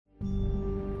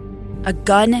a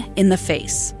gun in the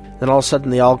face. Then all of a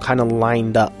sudden, they all kind of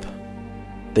lined up.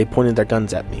 They pointed their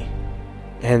guns at me.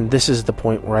 And this is the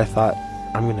point where I thought,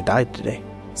 I'm going to die today.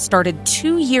 Started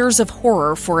 2 years of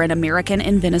horror for an American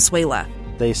in Venezuela.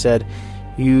 They said,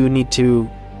 you need to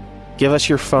give us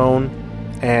your phone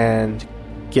and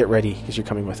get ready because you're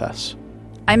coming with us.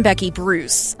 I'm Becky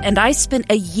Bruce, and I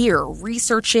spent a year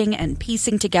researching and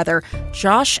piecing together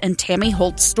Josh and Tammy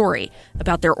Holt's story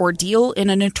about their ordeal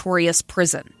in a notorious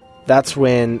prison. That's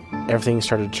when everything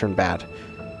started to turn bad.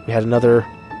 We had another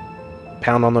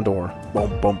pound on the door.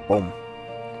 Boom, boom, boom.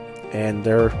 And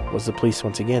there was the police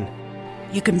once again.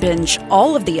 You can binge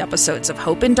all of the episodes of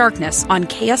Hope in Darkness on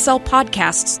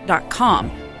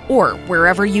KSLpodcasts.com or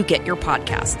wherever you get your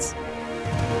podcasts.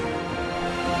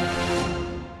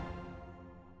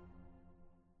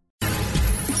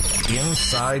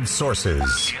 Inside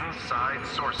Sources.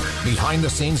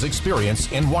 Behind-the-scenes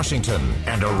experience in Washington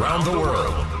and around the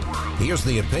world. Here's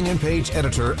the opinion page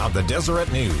editor of the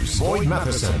Deseret News, Boyd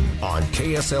Matheson, on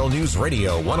KSL News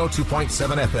Radio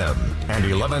 102.7 FM and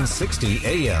 1160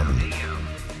 AM.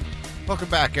 Welcome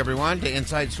back, everyone, to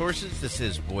Inside Sources. This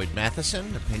is Boyd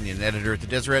Matheson, opinion editor at the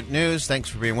Deseret News. Thanks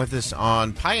for being with us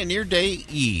on Pioneer Day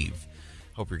Eve.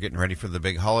 Hope you're getting ready for the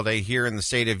big holiday here in the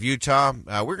state of Utah.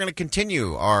 We're going to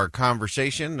continue our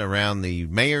conversation around the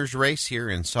mayor's race here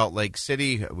in Salt Lake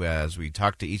City as we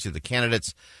talk to each of the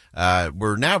candidates.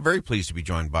 We're now very pleased to be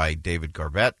joined by David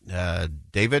Garbett.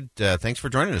 David, thanks for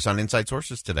joining us on Inside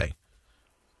Sources today.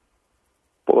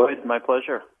 Boyd, my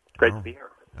pleasure. Great to be here.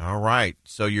 All right.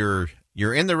 So you're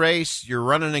in the race, you're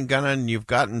running and gunning. You've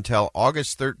got until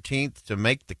August 13th to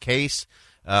make the case.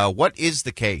 What is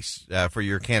the case for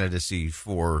your candidacy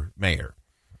for mayor?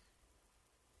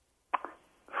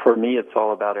 For me, it's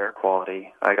all about air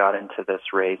quality. I got into this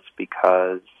race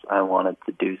because I wanted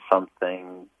to do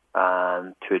something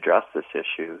to address this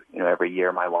issue. You know, every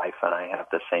year my wife and I have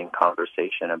the same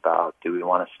conversation about, do we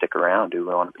want to stick around? Do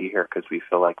we want to be here? Because we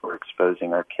feel like we're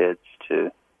exposing our kids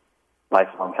to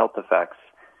lifelong health effects.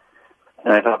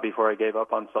 And I thought before I gave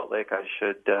up on Salt Lake, I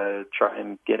should try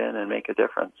and get in and make a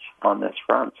difference on this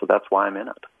front. So that's why I'm in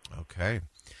it. Okay.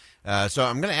 So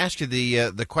I'm going to ask you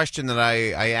the question that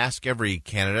I ask every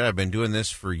candidate. I've been doing this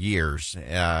for years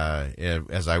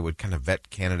as I would kind of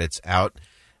vet candidates out.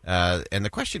 And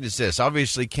the question is this.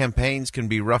 Obviously, campaigns can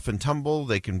be rough and tumble.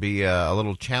 They can be a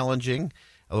little challenging,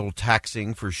 a little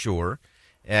taxing for sure.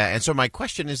 And so my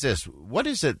question is this. What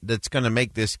is it that's going to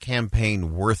make this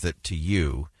campaign worth it to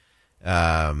you?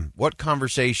 What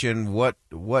conversation, what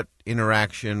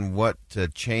interaction, what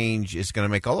change is going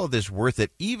to make all of this worth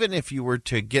it, even if you were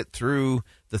to get through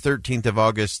the 13th of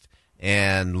August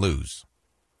and lose?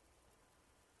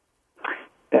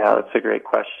 Yeah, that's a great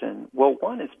question. Well,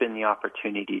 one has been the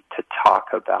opportunity to talk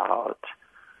about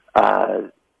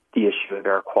the issue of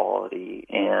air quality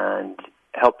and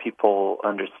help people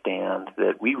understand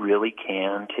that we really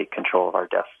can take control of our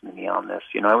destiny on this.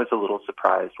 You know, I was a little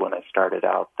surprised when I started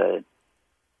out that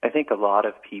I think a lot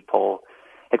of people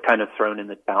had kind of thrown in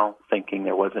the towel thinking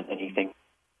there wasn't anything.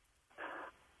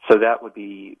 So that would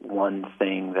be one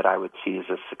thing that I would see as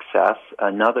a success.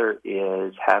 Another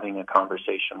is having a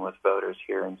conversation with voters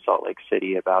here in Salt Lake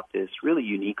City about this really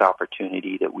unique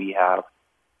opportunity that we have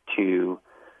to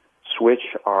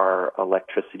switch our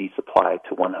electricity supply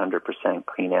to 100%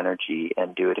 clean energy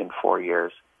and do it in 4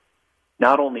 years.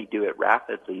 Not only do it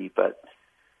rapidly, but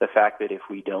the fact that if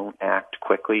we don't act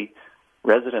quickly,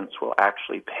 residents will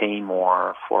actually pay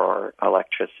more for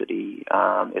electricity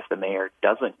if the mayor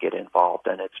doesn't get involved.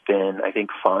 And it's been, I think,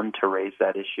 fun to raise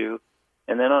that issue.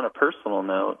 And then on a personal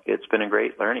note, it's been a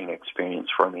great learning experience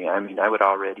for me. I mean, I would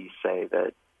already say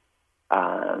that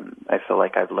I feel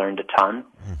like I've learned a ton,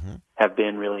 have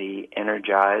been really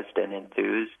energized and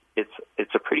enthused.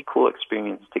 It's a pretty cool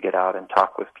experience to get out and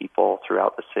talk with people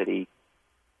throughout the city,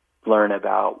 learn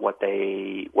about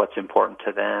what's important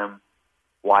to them,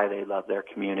 why they love their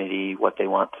community, what they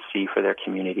want to see for their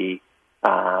community.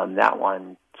 That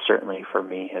one, certainly for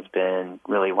me, has been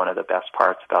really one of the best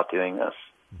parts about doing this.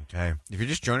 Okay. If you're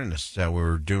just joining us,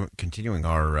 we're continuing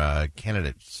our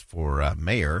candidates for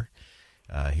mayor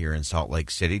here in Salt Lake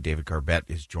City. David Garbett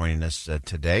is joining us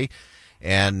today.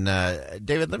 And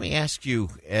David, let me ask you,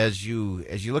 as you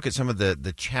look at some of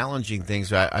the challenging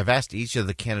things, I've asked each of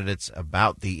the candidates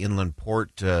about the inland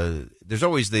port. There's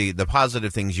always the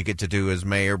positive things you get to do as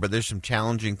mayor, but there's some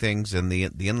challenging things, and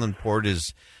the inland port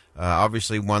is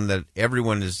obviously one that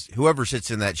whoever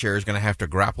sits in that chair is going to have to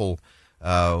grapple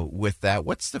with that.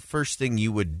 What's the first thing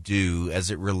you would do as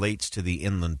it relates to the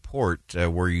inland port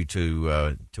were you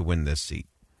to win this seat?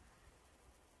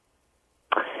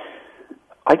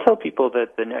 I tell people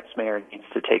that the next mayor needs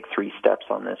to take 3 steps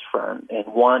on this front, and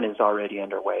one is already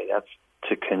underway. That's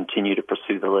to continue to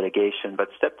pursue the litigation. But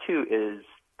step 2 is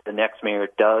the next mayor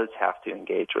does have to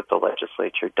engage with the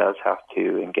legislature, does have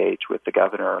to engage with the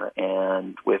governor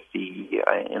and with the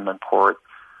Inland Port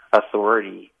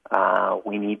Authority.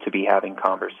 We need to be having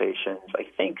conversations. I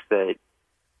think that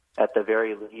at the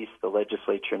very least, the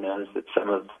legislature knows that some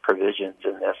of the provisions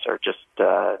in this are just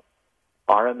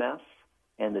are a mess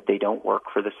and that they don't work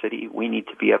for the city. We need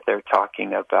to be up there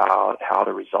talking about how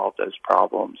to resolve those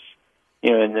problems.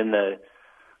 And then the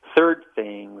third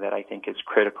thing that I think is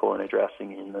critical in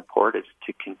addressing Inland Port is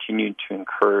to continue to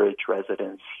encourage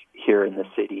residents here in the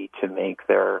city to make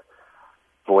their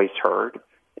voice heard,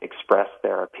 express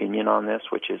their opinion on this,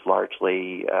 which is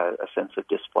largely a sense of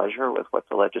displeasure with what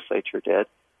the legislature did.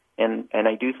 And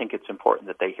I do think it's important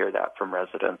that they hear that from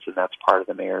residents, and that's part of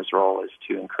the mayor's role, is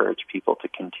to encourage people to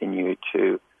continue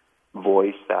to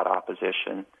voice that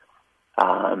opposition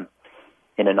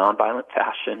in a nonviolent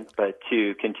fashion, but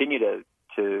to continue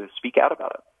to speak out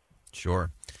about it.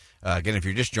 Sure. Again, if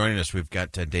you're just joining us, we've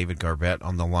got David Garbett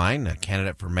on the line, a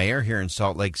candidate for mayor here in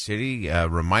Salt Lake City.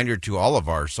 Reminder to all of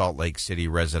our Salt Lake City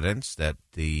residents that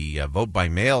the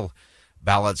vote-by-mail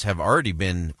ballots have already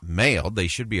been mailed. They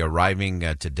should be arriving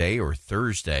today or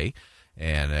Thursday,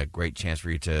 and a great chance for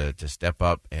you to step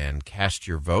up and cast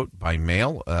your vote by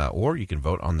mail, or you can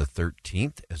vote on the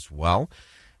 13th as well.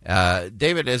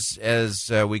 David,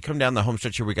 as we come down the home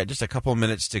stretch here, we got just a couple of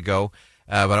minutes to go,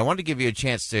 but I wanted to give you a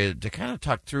chance to kind of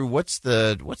talk through what's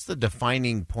the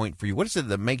defining point for you. What is it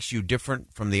that makes you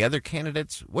different from the other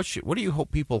candidates? What do you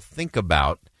hope people think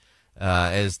about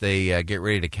as they get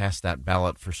ready to cast that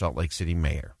ballot for Salt Lake City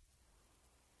mayor?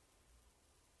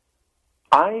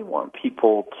 I want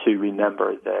people to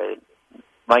remember that,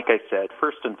 like I said,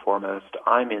 first and foremost,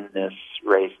 I'm in this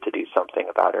race to do something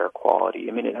about air quality.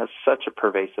 I mean, it has such a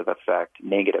pervasive effect,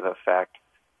 negative effect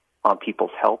on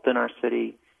people's health in our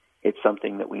city. It's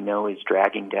something that we know is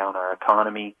dragging down our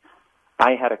economy.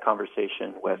 I had a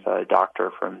conversation with a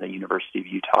doctor from the University of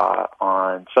Utah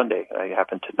on Sunday. I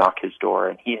happened to knock his door,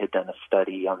 and he had done a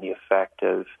study on the effect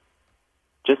of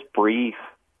just brief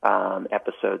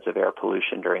episodes of air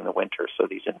pollution during the winter, so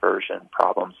these inversion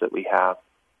problems that we have.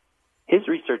 His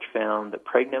research found that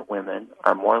pregnant women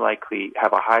are more likely,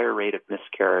 have a higher rate of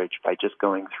miscarriage by just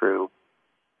going through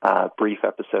a brief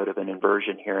episode of an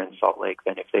inversion here in Salt Lake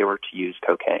than if they were to use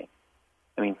cocaine.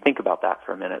 I mean, think about that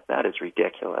for a minute. That is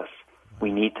ridiculous.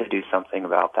 We need to do something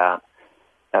about that.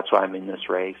 That's why I'm in this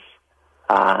race.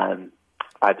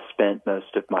 I've spent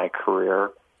most of my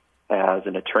career as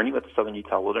an attorney with the Southern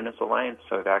Utah Wilderness Alliance,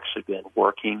 so I've actually been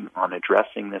working on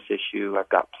addressing this issue. I've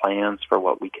got plans for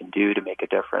what we can do to make a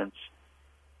difference.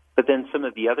 But then some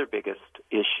of the other biggest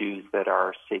issues that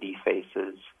our city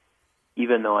faces,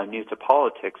 even though I'm new to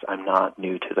politics, I'm not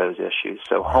new to those issues.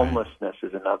 So homelessness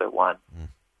is another one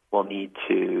we'll need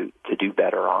to do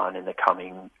better on in the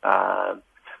coming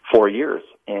 4 years.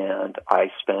 And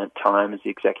I spent time as the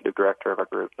executive director of a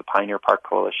group, the Pioneer Park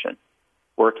Coalition,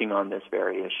 working on this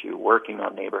very issue, working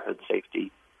on neighborhood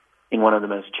safety in one of the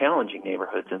most challenging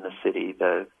neighborhoods in the city,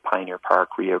 the Pioneer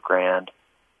Park, Rio Grande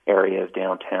area of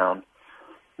downtown.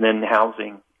 And then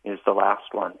housing is the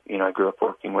last one. I grew up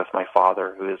working with my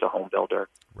father, who is a home builder.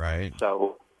 Right.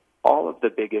 So all of the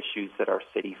big issues that our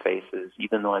city faces,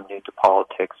 even though I'm new to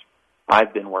politics,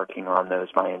 I've been working on those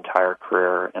my entire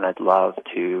career, and I'd love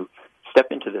to step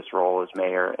into this role as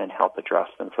mayor and help address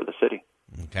them for the city.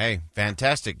 Okay,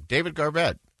 fantastic. David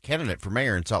Garbett, candidate for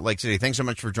mayor in Salt Lake City. Thanks so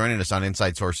much for joining us on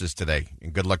Inside Sources today,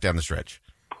 and good luck down the stretch.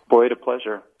 Boyd, a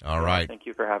pleasure. All right. Thank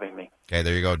you for having me. Okay,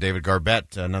 there you go. David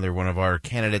Garbett, another one of our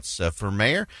candidates for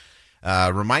mayor.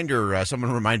 Reminder,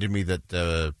 someone reminded me that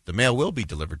the mail will be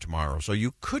delivered tomorrow, so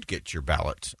you could get your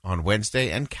ballot on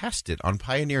Wednesday and cast it on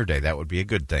Pioneer Day. That would be a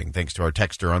good thing. Thanks to our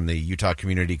texter on the Utah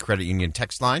Community Credit Union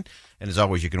text line. And as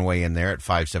always, you can weigh in there at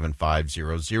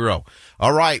 57500.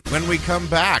 All right, when we come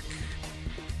back,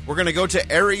 we're going to go to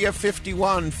Area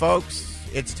 51, folks.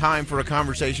 It's time for a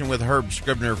conversation with Herb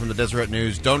Scribner from the Deseret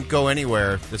News. Don't go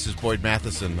anywhere. This is Boyd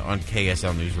Matheson on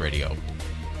KSL News Radio.